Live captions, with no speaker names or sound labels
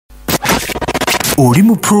Oli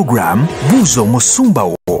mu program Buuza Omusumba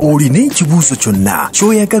wo. Olina ekibuuzo kyonna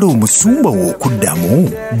ky'oyagala omusumba wo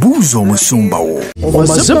okuddamu. Buuza Omusumba wo.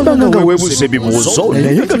 Omaze ebbanga nga weebuuza ebibuuzo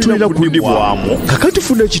naye nga tulina kuddibwamu. Kakati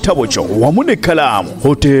funa ekitabo kyo wamu n'ekkalaamu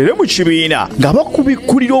oteere mu kibiina nga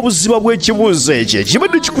bakubikkulira obuziba bw'ekibuuzo ekyo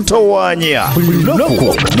ekibadde kikutawaanya. Buli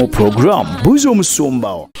lunaku mu program Buuza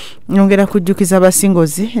Omusumba wo. Nyongera kujjukiza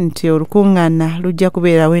abasingozi nti olukungaana lujja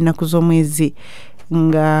kubeerawo ennaku z'omwezi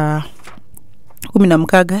nga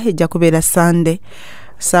 16 ejja kubeera Sunday,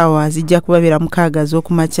 saawa zijja kubeera 6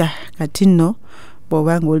 z'okumakya. Kati nno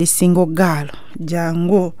bw'oba ng'oli single girl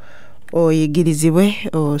jangu oyigirizibwe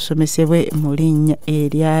osomesebwe mu linnya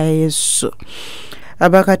erya Yesu.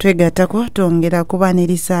 Abakatwegattako twongera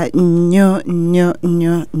kubaaniriza nnyo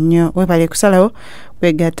webale kusalawo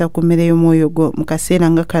kwegatta ku mmere y'omwoyo gwo mu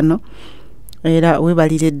kaseera nga kano, era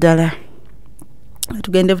webalire ddala.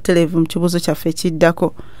 Tugende butereevu mu kibuuzo kyaffe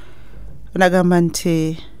ekiddako. Nagamba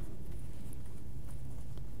nti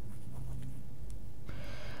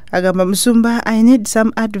agamba Musumba, I need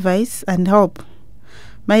some advice and help.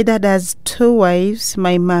 My dad has 2 wives.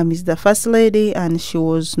 My mom is the first lady and she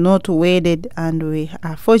was not wedded, and we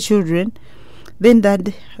are 4 children. Then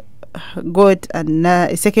dad got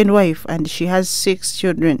a second wife and she has 6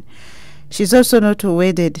 children. She's also not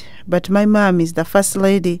wedded, but my mom is the first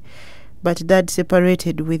lady, but dad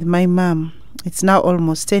separated with my mom. It's now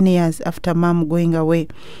almost 10 years after mom going away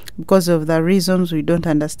because of the reasons we don't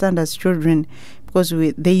understand as children, because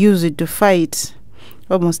they use it to fight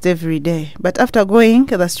almost every day. But after going,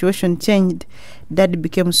 the situation changed. Dad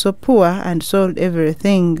became so poor and sold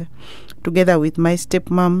everything together with my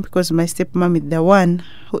stepmom, because my stepmom is the one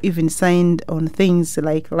who even signed on things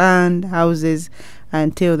like land, houses,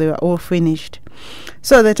 until they were all finished.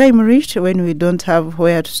 So the time reached when we don't have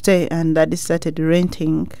where to stay, and Dad started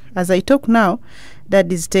renting. As I talk now,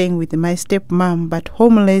 Dad is staying with my stepmom, but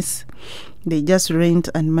homeless. They just rent,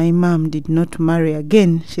 and my mom did not marry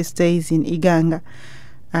again. She stays in Iganga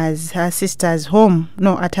as her sister's home.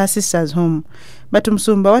 No, at her sister's home. But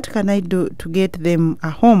Musumba, what can I do to get them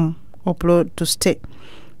a home or plot to stay?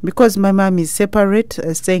 Because my mom is separate,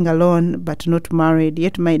 staying alone but not married,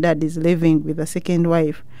 yet my dad is living with a second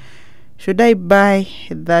wife. Should I buy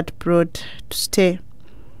that plot to stay?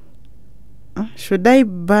 Should I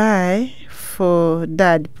buy for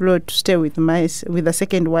dad plot to stay with the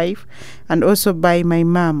second wife, and also buy my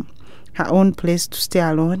mom her own place to stay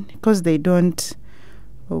alone, because they don't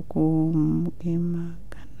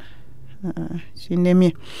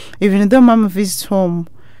even though mom visits home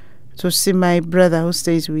to see my brother who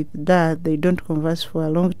stays with dad, they don't converse for a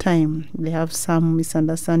long time. They have some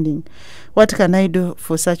misunderstanding. What can I do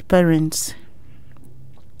for such parents?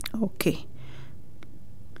 Okay.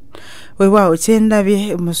 Weewaawo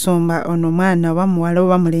kyendabye Musumba ono mwana oba muwala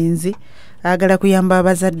oba mulenzi agala kuyamba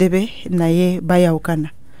abazadde be naye bayawukana.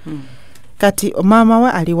 Kati maama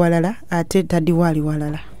we ali walala ate taddi we ali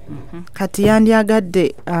walala. Kati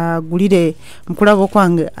yandyagadde agulire mukulabo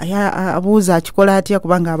kwange abuuza akikola atya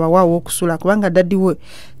kubanga abawaawo okusula, kubanga daddi we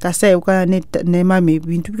kasayawukana ne mami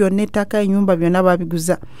ebintu byonna, ettaka, ennyumba byonna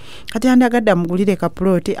babiguza. Kati yandyagadde amugulire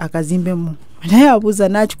kapuloti akazimbemu, naye abuuza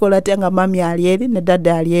n'akikola atya nga mami ali eri ne daddi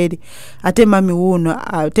ali eri. Ate mami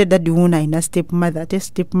wuuno ate daddi wuuno alina step mother, ate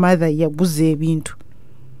step mother yaguza ebintu.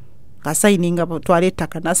 Asaininga batwale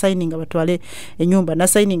ettaka, nasaininga batwale ennyumba,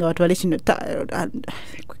 nasaininga batwale kino.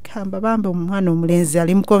 Kamba bambe omwana omulenzi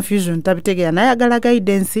ali mu confusion, tabitegeera, naye agala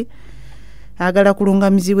guidance, agala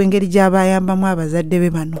kulungamizibwa engeri gy'abayambamu abazadde be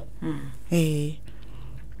bano.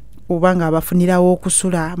 Oba nga abafunirawo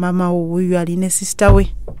okusula, mama wuuyo alina sister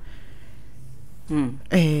we.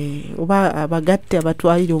 Oba abagatte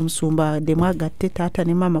abatwalire Omusumba demu agatte taata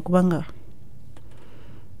ne mama, kubanga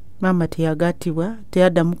mama teyagattibwa,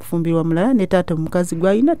 teyaddamu kufumbirwa mulala, ne taata omukazi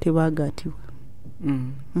gw'alina tebaagattibwa.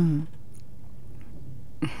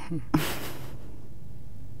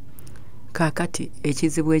 Kakati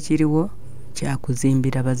ekizibu ekiriwo kya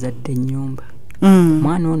kuzimbira bazadde ennyumba.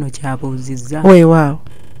 Mwana ono kyabuuzizza. Weewaawo.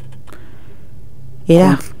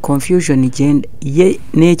 Era confusion ye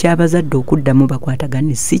n'ekyabazadde okuddamu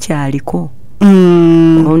bakwatagane si kyaliko.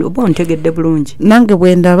 Oba ontegedde bulungi. Nange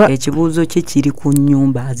bwe ndaba ekibuuzo kye kiri ku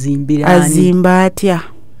nnyumba azimbira ani? Azimba atya?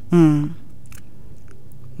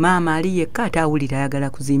 Maama ali yekka atawulira ayagala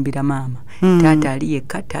kuzimbira maama. Taata ali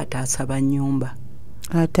yekka, taata asaba nnyumba.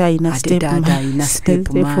 Ate ayina step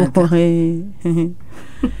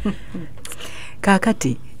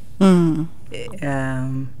Kakati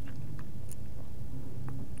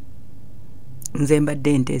nze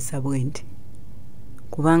mbadde nteesa bwe nti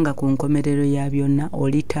kubanga ku nkomerero ya byonna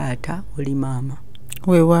oli taata oli maama.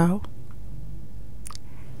 Weewaawo.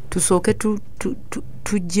 tusooke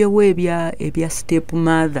tujjewo ebya step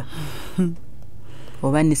mother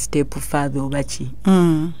oba ne step father oba ki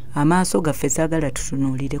amaaso gaffe saagala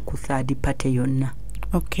tutunuulire ku third party yonna.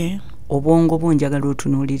 Okay. Obwongo bw'onjagala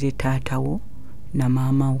otunuulire taatawo na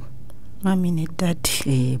maamawo. Mami ne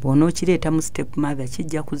daddy. Bw'onookireeta mu step mother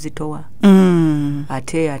kijja kuzitowa.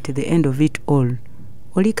 Ate at the end of it all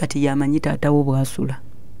oli kati yamanyi taatawo bw'asula.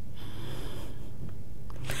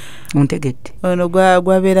 Ontegedde? Ono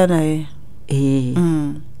gwabeera naye.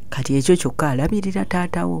 Kati ekyo kyokka alabirira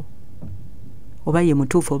taatawo. Oba ye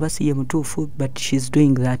mutuufu oba si ye mutuufu, but she's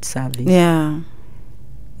doing that service. Yeah.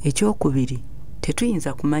 Ekyokubiri,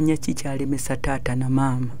 tetuyinza kumanya kikyalemesa taata na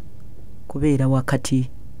maama kubeera wakati,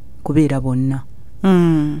 kubeera bonna.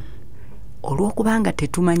 Olw'okubanga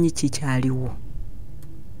tetumanyi kikyaliwo,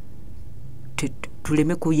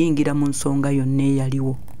 tuleme kuyingira mu nsonga yonna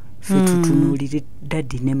eyaliwo. Ffe tutunuulire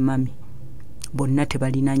daddi ne mami bonna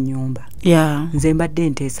tebalina nnyumba. Yeah. Nze mbadde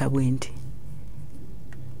nteesa bwe nti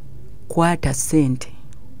kwata ssente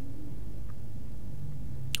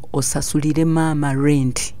osasulire maama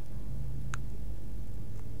rent.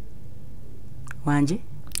 Wanje?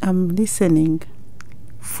 I'm listening.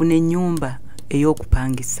 Funa ennyumba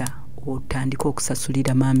ey'okupangisa otandika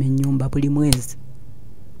okusasulira maama ennyumba buli mwezi.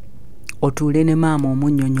 Otuule ne maama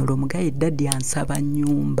omunnyonnyolo mugaye daddi ansaba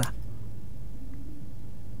nnyumba.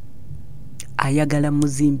 Ayagala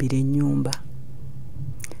muzimbire ennyumba.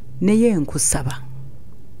 Naye nkusaba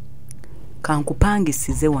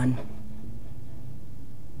kankupangisize wano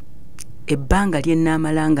ebbanga lye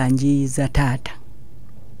nnaamala nga njiyiza taata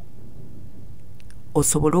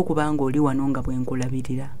osobole okuba nga oli wano nga bwe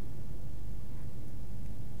nkulabirira.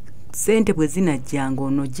 Ssente bwe zinajjanga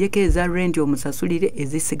onoggyeko eza renti omusasulire,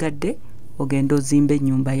 ezisigadde ogenda ozimba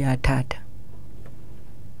ennyumba ya taata.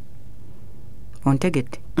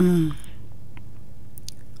 Ontegedde?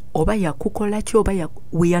 Oba yakukola ki oba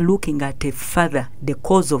we are looking at a father, the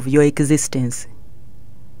cause of your existence.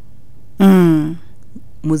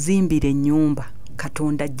 Muzimbire ennyumba,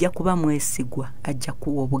 Katonda ajja kuba mwesigwa, ajja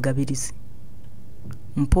kuwa obugabirizi.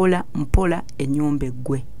 Mpola mpola ennyumba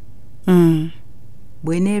eggwe.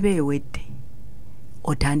 Bw'eneeba ewedde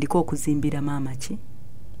otandika okuzimbira maama ki?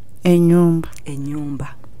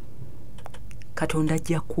 Ennyumba. Katonda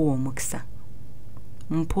ajja kuwa omukisa.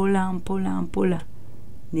 Mpola mpola mpola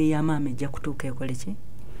neya maama ejja kutuuka ekole ki?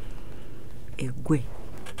 Eggwe.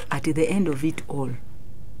 At the end of it all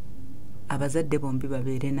abazadde bombi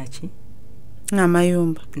babeere naki?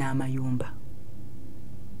 N'amayumba.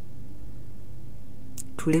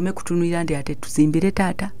 Tuleme kutunulira nti ate tuzimbire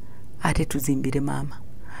taata, ate tuzimbire maama,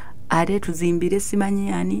 ate tuzimbire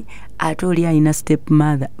simanyi ani, ate oli alina step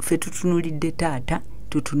mother. Ffe tutunulidde taata,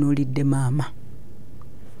 tutunulidde maama.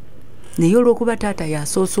 Naye olw'okuba taata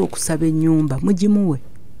yasoose okusaba ennyumba, mugimuwe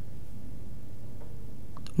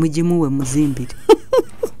muzimbire.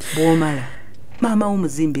 Bw'omala maama wo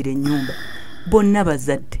muzimbire ennyumba, bonna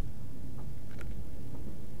bazadde.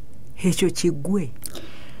 Ekyo kiggwe.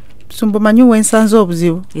 Sumba manyi wensanze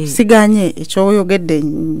obuzibu. Siganye ekyoyogedde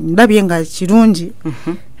ndabye nga kirungi.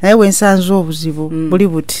 Naye wensanze obuzibu buli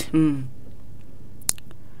buti.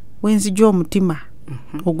 Wenzijja omutima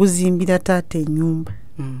oguzimbira taata ennyumba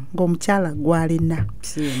ng'omukyala gwalina.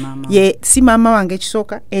 Si maama wange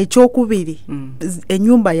ekisooka. Ekyokubiri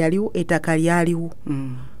ennyumba yaliwo, ettaka lyaliwo.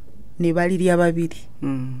 Ne balirya babiri.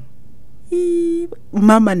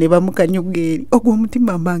 Mama ne bamukanyuga eri. Ogwo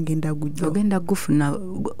omutima mbange ndagujja. Ogenda gufuna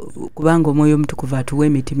kubanga omwoyo omutukuvu atuwa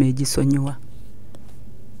emitima egisonyiwa.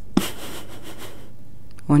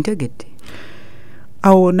 Ontegedde?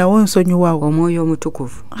 Awo nawo nsonyiwawo. Omwoyo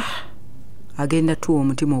omutukuvu agenda tuwa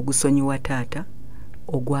omutima ogusonyiwa taata,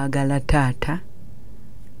 ogwagala taata,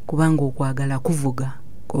 kubanga okwagala kuvuga,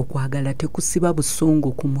 okwagala tekusiba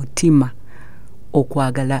busungu ku mutima,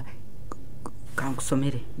 okwagala.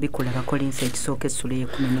 Kankusomere bikola Bakolinso ekisooka essula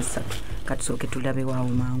 13. Katusooke tulabe waawo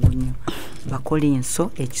mangu nnyo.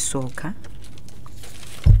 Bakolinso ekisooka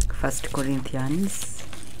 1 Corinthians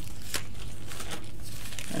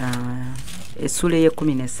essula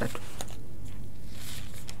 13.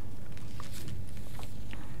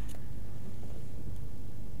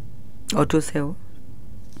 Otuusewo?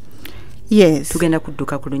 Yes. Tugenda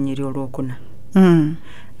kudduka ku lunyiri olwokuna.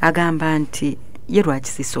 Agamba nti ye lwaki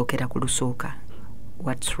sisookera ku lusooka?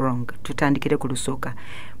 What's wrong? Tutandikire ku lusooka.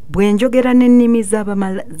 Bwe njogera n'ennimi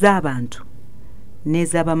z'abantu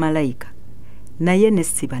n'ez'abamalayika, naye ne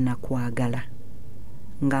siba na kwagala,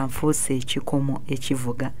 nga nfuuse ekikomo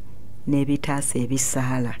ekivuga n'ebitaasa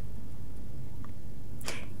ebisaala.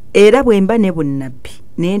 Era bwe mba ne bunnabbi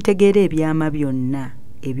ne ntegeera ebyama byonna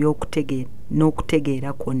eby'okutegeera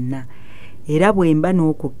n'okutegeera kwonna era bwemba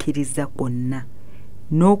n'okukkiriza kwonna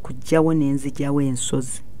n'okugyawo n'enzijawo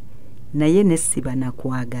ensozi naye nesiba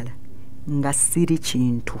nakwagala nga siri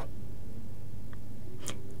kintu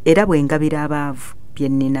era bwengabira abaavu bye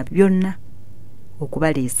nnina byonna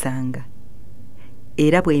okubaleesanga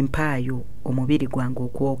era bwempaayo omubiri gwange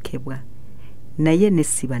okwokebwa naye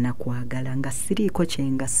nesiba nakwagala nga siriiko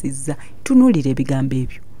kyengasizza. Tunuulira ebigambo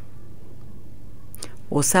ebyo.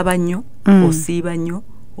 Osaba nnyo, osiiba nnyo,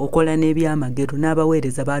 okola n'ebyamagero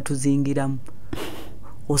n'abaweereza baatuzingiramu.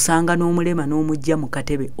 Osanga n'omulema n'omujja mu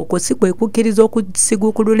katebe. Okwo si kwe kukkiriza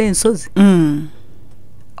okusiguukulula ensozi.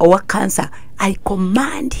 Owa cancer, I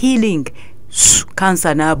command healing.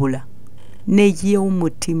 Cancer n'abula. Neye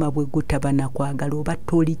omutima bwe gutaba nakwagala oba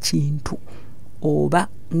toli kintu oba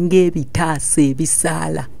ng'ebitaasa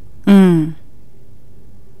ebisaala.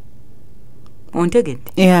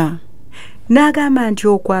 Ontegedde? Yeah. N'agamba nti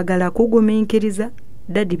okwagala kugumiikiriza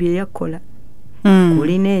dadi bye yakola.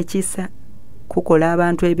 Kulina ekisa kukola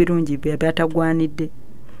abantu ebirungi bye batagwanidde.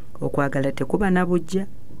 Okwagala tekuba na bujja.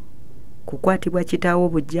 Kukwatibwa kitaawo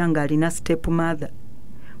bujja ng'alina step mother.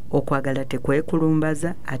 Okwagala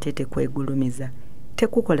tekwekulumbaza ate tekwegulumiza.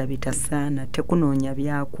 Tekukola bitasaana, tekunoonya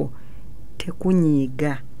byakwo,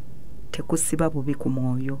 tekunyiiga, tekusiba bubi ku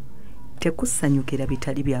mwoyo, tekusanyukira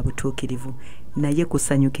bitali bya butuukirivu, naye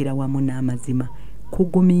kusanyukira wamu n'amazima,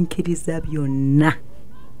 kugumiikiriza byonna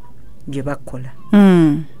bye bakola.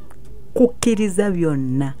 Kukkiriza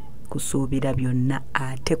byonna, kusuubira byonna,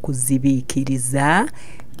 ate kuzibiikiriza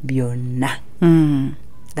byonna.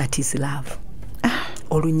 That is love.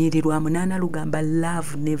 Olunyiri lwa 8 lugamba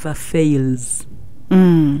love never fails.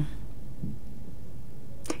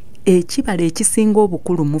 Ekibala ekisinga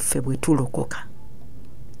obukulu muffe bwe tulokoka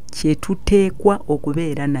kye tuteekwa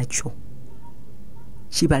okubeera nakyo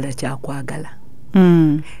kibala kya kwagala.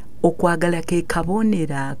 Okwagala ke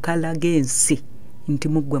kabonera akalaga ensi nti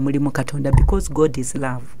muggwe mulimu Katonda, because God is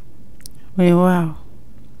love. Wow.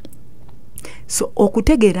 So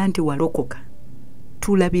okutegeera nti walokoka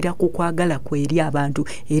tulabira ku kwagala kweri abantu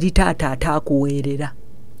eri taata ataakuweerera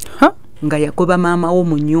nga yagoba maama wo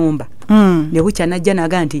mu nnyumba ne bukya najja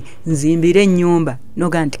naga nti nzimbire ennyumba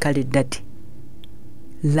noga nti kale dati.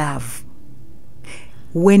 Love.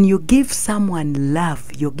 When you give someone love,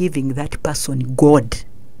 you're giving that person God.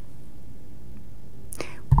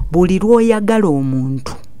 Buli lw'oyagala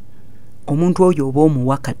omuntu oyo oba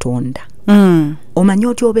omuwa Katonda. Omanyi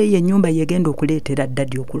oti oba eyo ennyumba yegenda okuleetera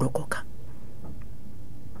dadi okulokoka.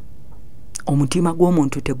 Omutima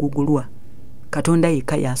gw'omuntu tegugulwa. Katonda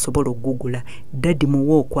yekka yasobola okugugula. Dadi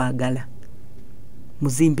muwe okwagala.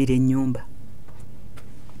 Muzimbire ennyumba.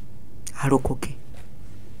 Alokoke.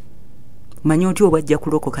 Manyi oti obajja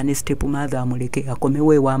kulokoka ne step mother amuleke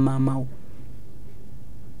akomewe wa maamawo.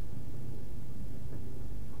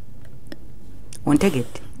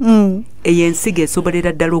 Ontegedde? Eyo ensiga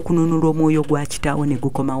esobolera ddala okununula omwoyo gwa kitaawo ne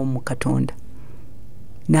gukomawo mu Katonda.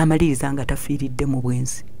 N'amaliriza nga tafiiridde mu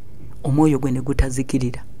bwensi. Omwoyo gwe ne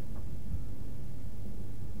gutazikirira.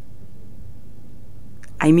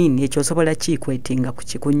 I mean, ekyo osobola kikwetinga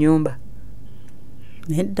ku nnyumba.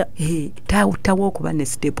 Nedda. Tawo okuba ne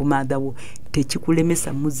step mother wo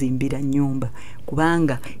tekikulemesa muzimbira nnyumba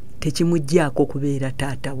kubanga tekimuggyako kubeera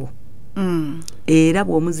taata wo. Era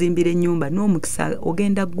bw'omuzimbira ennyumba n'omukisa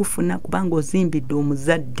ogenda gufuna kubanga ozimbidde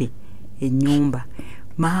omuzadde ennyumba.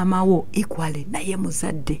 Maama wo equally naye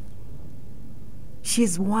muzadde.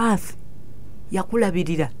 She's worth.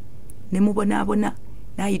 Yakulabirira ne mubonaabona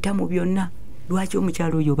n'ayita mu byonna. Lwaki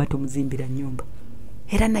omukyalo oyo oba tomuzimbira nnyumba?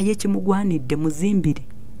 Era naye kimugwanidde muzimbire.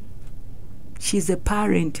 She's a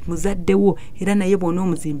parent, muzadde wo, era naye bw'ona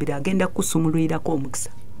omuzimbira agenda kusumululirako omukisa.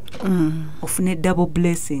 Ofune double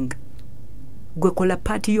blessing. Gwe kola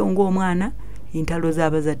paati yo ng'omwana, entalo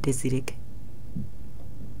z'abazadde zireke.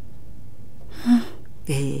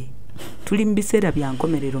 Tuli mu biseera bya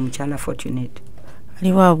nkomerero mukyala Fortunate.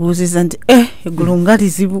 Aliwo abuuziza nti eggulu nga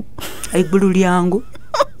lizibu. Eggulu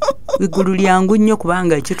lyangu nnyo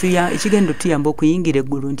kubanga ekigendo tuyamba okuyingira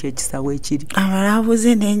eggulu nti ekisawo ekiri.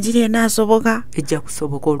 Abalaabuze n'enjiri enaasoboka. Ejja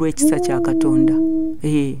kusoboka olw'ekisa kya Katonda.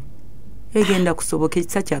 Egenda kusoboka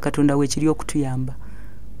ekisa kya Katonda weekiri okutuyamba.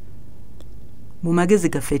 Mu magezi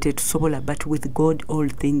gaffe tetusobola, but with God all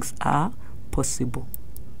things are possible.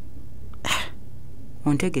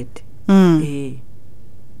 Ontegedde?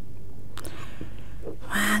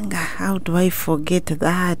 Wanga, how do I forget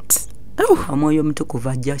that? Omwoyo omutukuvu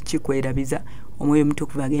ajja kikwerabiza. Omwoyo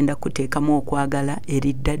omutukuvu agenda kuteekamu okwagala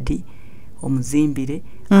eri dadi omuzimbire.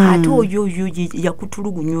 Ate oyo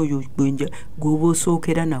yakutulugunya oyo gwoba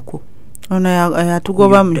osookera nako. Ono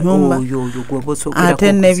yatugoba mu nnyumba.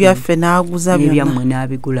 Ate n'ebyaffe n'aguza byonna. Ebyammwe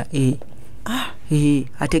n'abigula.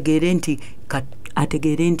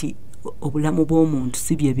 ategeere nti obulamu bw'omuntu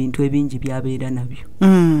si bye bintu ebingi byabeera nabyo.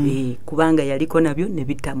 Kubanga yaliko nabyo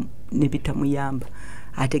ne bitamuyamba.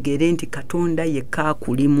 Ategeere nti Katonda yekka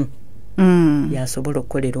akulimu yasobola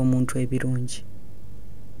okukolera omuntu ebirungi.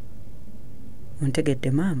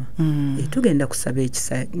 Ontegedde maama? Tugenda kusaba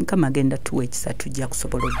ekisa, Mukama agenda tuwa ekisa tujja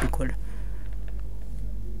kusobola okubikola.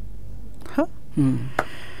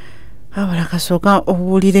 Abula kasooka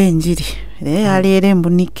obuulira enjiri aleera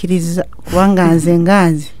embunikkiriza kubanga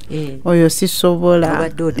nze oyo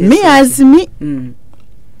sisobola me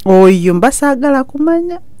oyo mbasaagala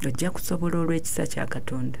kumanya. Ojja kusobola olw'ekisa kya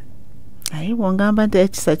Katonda. Ayi wongamba nti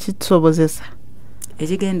ekisa kitusobozesa.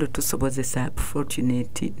 Ekigenda tusobozesa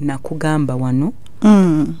fortunate nakugamba wano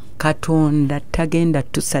Katonda tagenda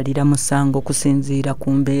tusalira musango kusinziira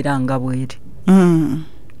ku mbeera nga bweri.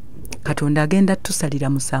 Katonda agenda tusalira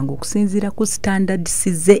musango kusinziira ku standards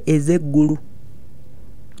ze ez'eggulu.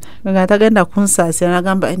 Nga tagenda kunsaasira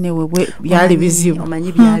nagamba enewe byali bizibu.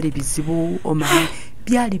 Omanyi byali bizibu, omanyi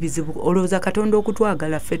byali bizibu. Olowooza Katonda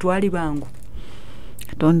okutwagala ffe twali bangu.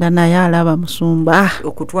 Katonda naye alaba Musumba.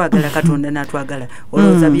 Okutwagala Katonda n'atwagala.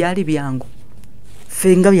 Olowooza byali byangu.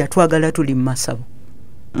 Ffe nga yatwagala tuli mu masabo.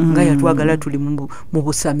 Nga yatwagala tuli mu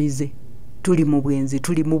busamize. Tuli mu bwenzi,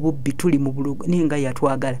 tuli mu bubbi, tuli mu bulugo. Ninga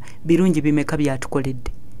yatwagala. Birungi bimeka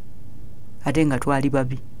byatukoledde. Ate nga twali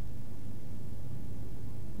babi.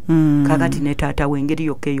 Kakati ne taata wengeri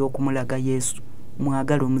yokka ey'okumulaga Yesu.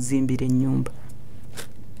 Mwagala omuzimbire ennyumba.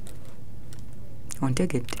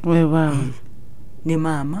 Ontegedde? Weewaawo. Ne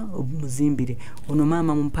maama omuzimbire. Ono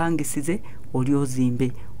maama mumpangisize oli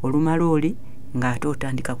ozimbe. Olumala oli ng'ate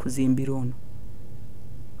otandika kuzimbira ono.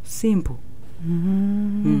 Simple.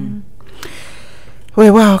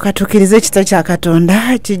 Weewaawo katuukirize ekisa kya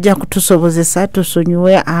Katonda kijja kutusobozesa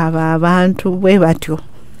tusonyiwe abantu bwe batyo.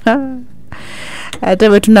 Ate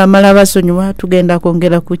bwe tunamala basonyiwa tugenda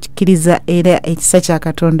kwongera kukkiriza era ekisa kya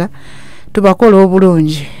Katonda tubakola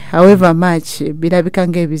obulungi. However much birabika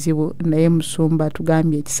ng'ebizibu naye Musumba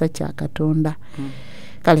tugambye ekisa kya Katonda.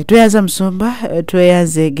 Kale tweyaza Musumba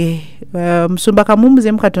tweyazege. Musumba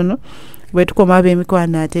kamumuzemu katono bwe tukoma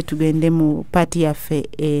ab'emikwano ate tugende mu paati yaffe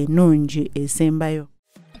ennungi esembayo.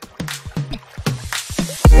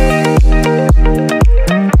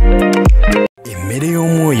 Emmere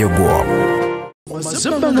y'omwoyo gwo.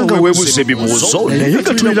 Wazibbanga nga weebuuza ebibuuzo naye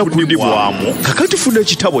nga tulina kudibwamu. Kakati funa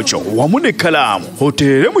ekitabo kyo wamu n'ekkalaamu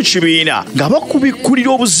oteere mu kibiina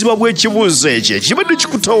ng'abakubikkulira obuziba bw'ekibuuzo ekyo ekibadde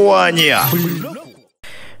kikutawaanya.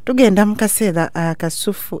 Tugenda mu kaseera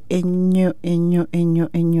akasufu ennyo.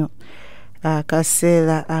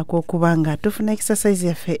 Akaseera ak'okuba nga tufuna exercise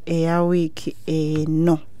yaffe eya wiiki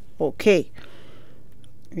eno. Okay.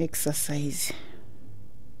 Exercise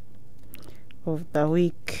of the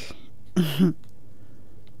week.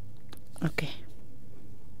 Okay.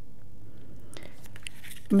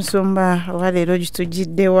 Musumba waleero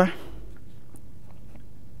gitujjiddewa?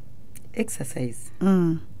 Exercise.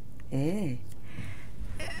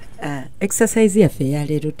 Exercise yaffe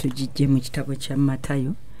yaleero tugijje mu kitabo kya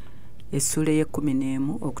Matayo essula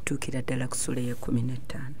ye-11 okutuukira ddala ku ssula ye-15.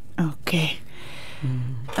 Okay.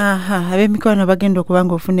 Ab'emikwano bagenda okuba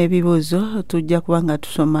nga ofuna ebibuuzo tujja kuba nga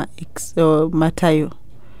tusoma Matayo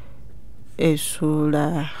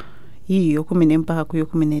essula yiyo 10 mpaka ku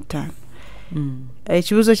 15.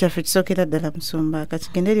 Ekibuuzo kyaffe kisookera ddala Musumba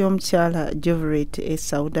kakigende eri omukyala Jovret e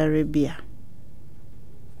Saudi Arabia.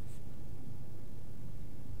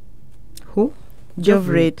 Who?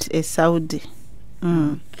 Jovret e Saudi.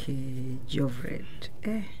 Okay, Jovret.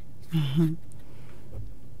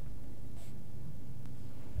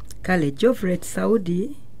 Kale Jovret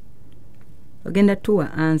Saudi ogenda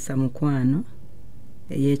tuwa ansa mukwano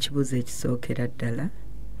ey'ekibuuzo ekisookera ddala.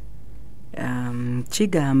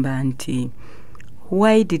 Kigamba nti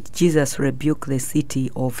why did Jesus rebuke the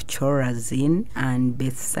city of Chorazin and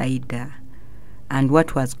Bethsaida, and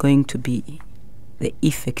what was going to be the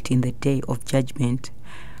effect in the day of judgment?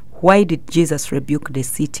 Why did Jesus rebuke the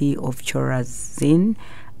city of Chorazin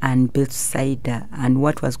and Bethsaida, and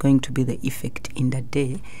what was going to be the effect in the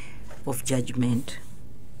day of judgment?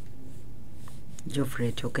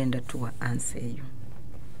 Geoffrey, ogenda tuwa answer eyo.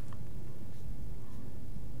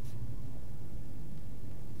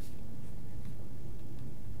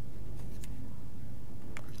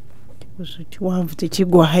 Kiwanvu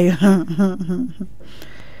tekigwayo.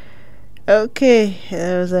 Okay,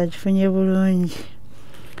 ozakifunye bulungi.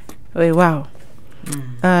 Wow.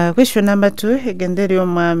 Question number 2 egenda eri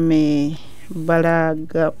omwami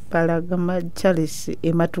Balagama Charles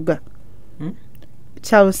Ematuga.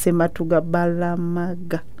 Charles Ematuga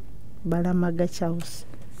Balamaga Charles.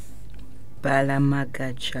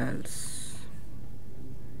 Balamaga Charles.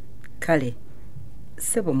 Kale,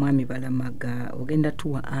 sebo mwami Balamaga ogenda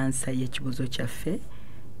tuwa answer y'ekibuzo kyaffe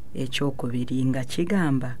ekyokubiri nga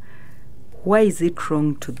kigamba why is it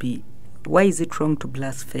wrong to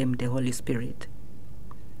blaspheme the Holy Spirit?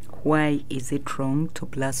 Why is it wrong to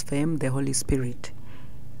blaspheme the Holy Spirit?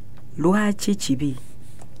 Lwaki kibi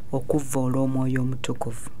okuvvoola omwoyo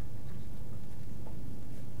omutukuvu?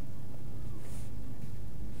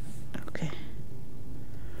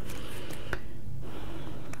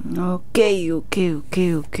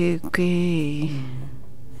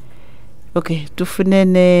 Okay, tufune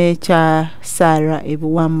ne cha Sarah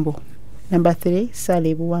Ebuwambo. Number 3, Sarah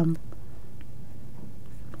Ebuwambo.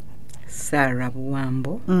 Sarah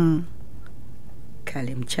Buwambo.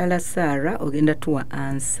 Kale mchala Sarah ogenda tuwa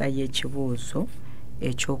answer y'ekibuuzo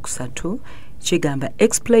ekyokusatu kigamba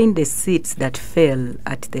explain the seeds that fell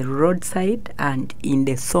at the roadside and in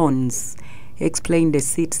the thorns. Explain the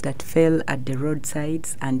seeds that fell at the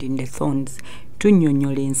roadsides and in the thorns.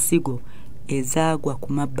 Tunnyonnyola ensigo ezaagwa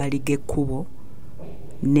ku mabbali g'ekkubo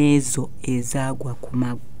n'ezo ezaagwa ku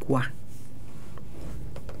maggwa.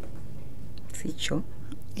 Sicho?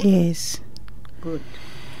 Yes. Good.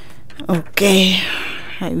 Okay.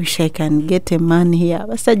 I wish I can get a man here.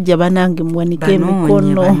 Abasajja banange mwanike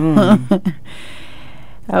emikono.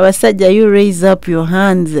 Abasajja, you raise up your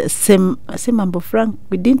hands. Semambo Frank,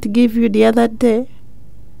 we didn't give you the other day.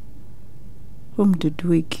 Whom did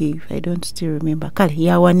we give? I don't still remember. Kale,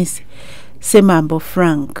 yawanise. Semambo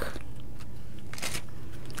Frank.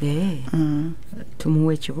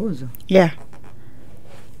 Tumuwe ekibuuzo? Yeah.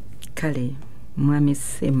 Kale, mwami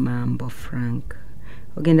Semambo Frank.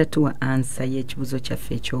 Ogenda tuwa answer y'ekibuuzo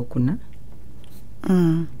kyaffe ekyokuna.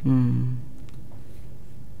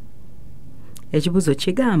 Ekibuuzo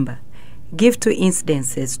kigamba give 2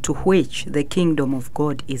 instances to which the kingdom of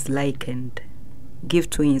God is likened. Give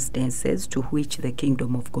 2 instances to which the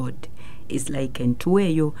kingdom of God is likened.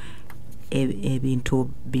 Tuweeyo ebintu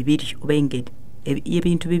bibiri obengedi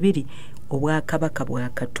ebintu bibiri obwakabaka bwa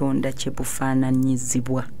Katonda kye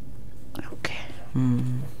bufaananyizibwa. Okay.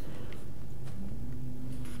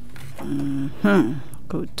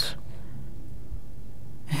 Good.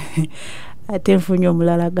 Ate nfunye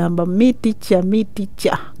omulala gamba me teacher.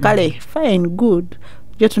 Kale, fine, good.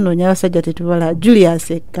 Jo tunoonya abasajja tetubala.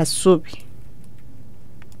 Julius Kasubi.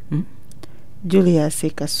 Julius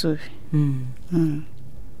Kasubi.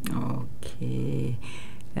 Okay.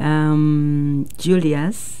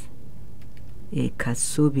 Julius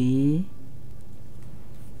Kasubi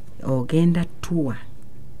ogenda tuwa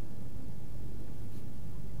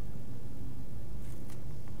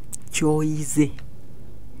kyoyize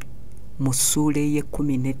mu ssuula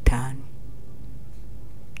ey'e15.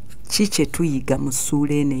 Ki kye tuyiga mu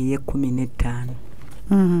ssuula eno ey'e15?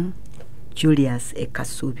 Julius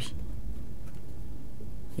Kasubi.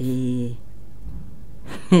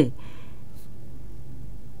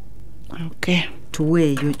 Okay.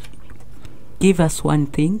 Tuweeyo. Give us one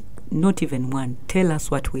thing, not even one. Tell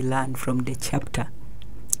us what we learn from the chapter,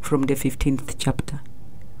 from the 15th chapter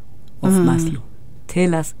of Matthew.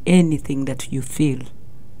 Tell us anything that you feel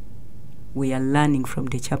we are learning from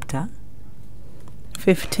the chapter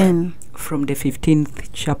 15. From the 15th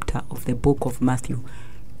chapter of the book of Matthew.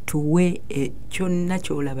 Tuwe kyonna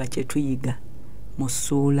kyolaba kye tuyiga mu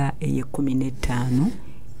ssuula ey'e15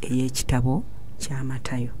 ey'ekitabo kya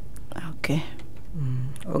Matayo. Okay.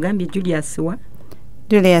 Ogambye Julius wa?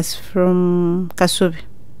 Julius from Kasubi.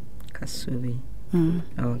 Kasubi.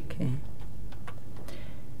 Okay.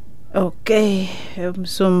 Okay.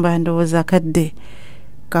 Omusumba ndowooza kadde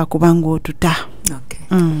kakubanga otuta.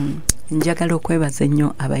 Okay. Njagala okwebaza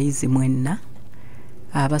ennyo abayizi mwenna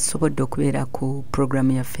abasobodde okubeera ku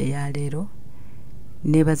programu yaffe ya leero.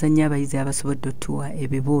 Neebaza nnyo abayizi abasobodde otuwa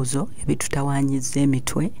ebibuuzo ebitutawaanyizza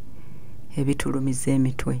emitwe, ebitulumiza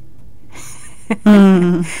emitwe.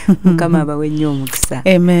 Mukama abawe nnyo omukisa.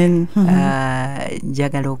 Amen.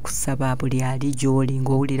 Njagala okusaba buli ali gy'oli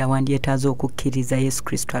ng'owulira wandyetaaze okukkiriza Yesu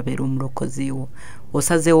Kristo abeera omulokozi wo.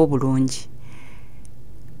 Osazeewo bulungi.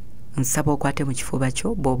 Nsaba okwate mu kifuba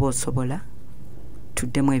kyo bw'oba osobola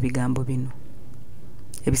tuddemu ebigambo bino.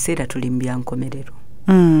 Ebiseera tuli mu byankomerero.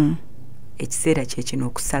 Ekiseera kye kino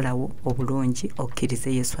okusalawo obulungi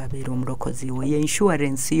okkirize Yesu abeera omulokozi wo. Ye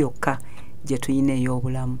insurance yokka gye tuyina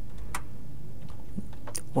ey'obulamu.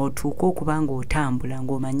 Otuuka okuba ng'otambula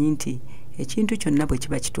ng'omanyi nti ekintu kyonna bwe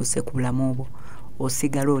kiba kituuse ku bulamu bwo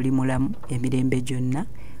osigala oli mulamu emirembe gyonna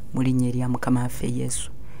mu linnya erya Mukama waffe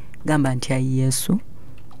Yesu. Gamba nti ayi Yesu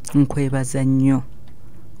nkwebaza nnyo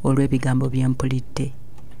olw'ebigambo bye mpulidde.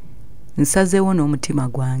 Nsazeewo n'omutima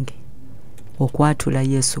gwange okwatula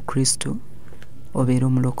Yesu Kristo obeera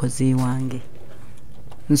omulokozi wange.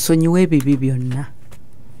 Nsonyiwa ebibi byonna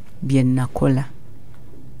bye nakola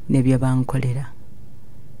ne bye bankolera.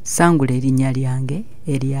 Sangula erinnya lyange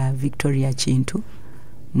erya Victoria Kintu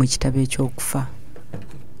mu kitabo ekyokufa.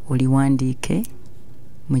 Oliwandiike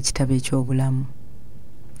mu kitabo ekyobulamu.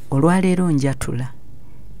 Olwaleero njatula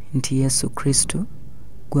nti Yesu Kristo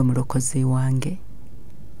gwe mulokozi wange.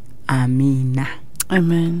 Amiina.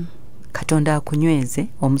 Amen. Katonda akunyweze,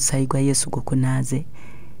 omusaayi gwa Yesu gukunaaze,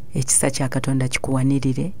 ekisa kya Katonda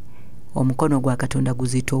kikuwanirire, omukono gwa Katonda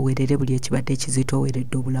guzitoowerere buli ekibadde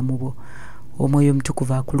kizitooweredde obulamu bwo. Omwoyo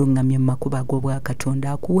Omutukuvu akulungamye mu makubo ag'obwa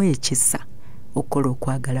Katonda, akuwa ekisa okukola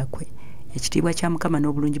okwagala kwe. Ekitiibwa kya Mukama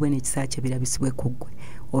n'obulungi bwe n'ekisa kye birabisibwe ku ggwe.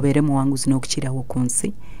 Obeere muwanguzi n'okukirawo ku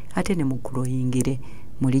nsi, ate ne mu ggulu oyingire.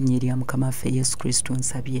 Mu linnya erya Mukama waffe Yesu Kristo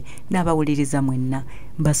nsabye. N'abawuliriza mwenna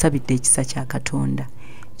mbasabidde ekisa kya Katonda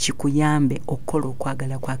kikuyambe okukola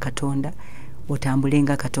okwagala kwa Katonda,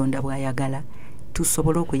 otambulenga Katonda bw'ayagala,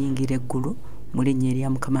 tusobole okuyingira eggulu mu linnya erya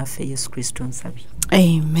Mukama waffe Yesu Kristo nsabye.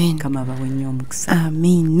 Amen. Kama bawe nnyo omukisa.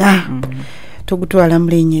 Amiina. Tugutwala mu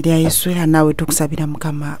linnya erya Yesu era naawe tukusabira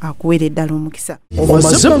Mukama akuweere ddala omukisa.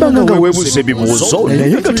 Omaze ebbanga nga weebuuza ebibuuzo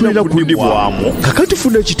naye nga tulina kuddibwamu, kakati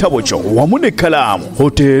funa ekitabo kyo wamu n'ekkalaamu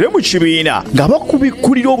oteere mu kibiina nga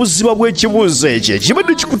bakubikkulira obuziba bw'ekibuuzo ekyo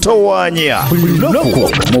ekibadde kikutawaanya buli lunaku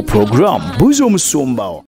mu pulogulaamu Buuza Omusumba.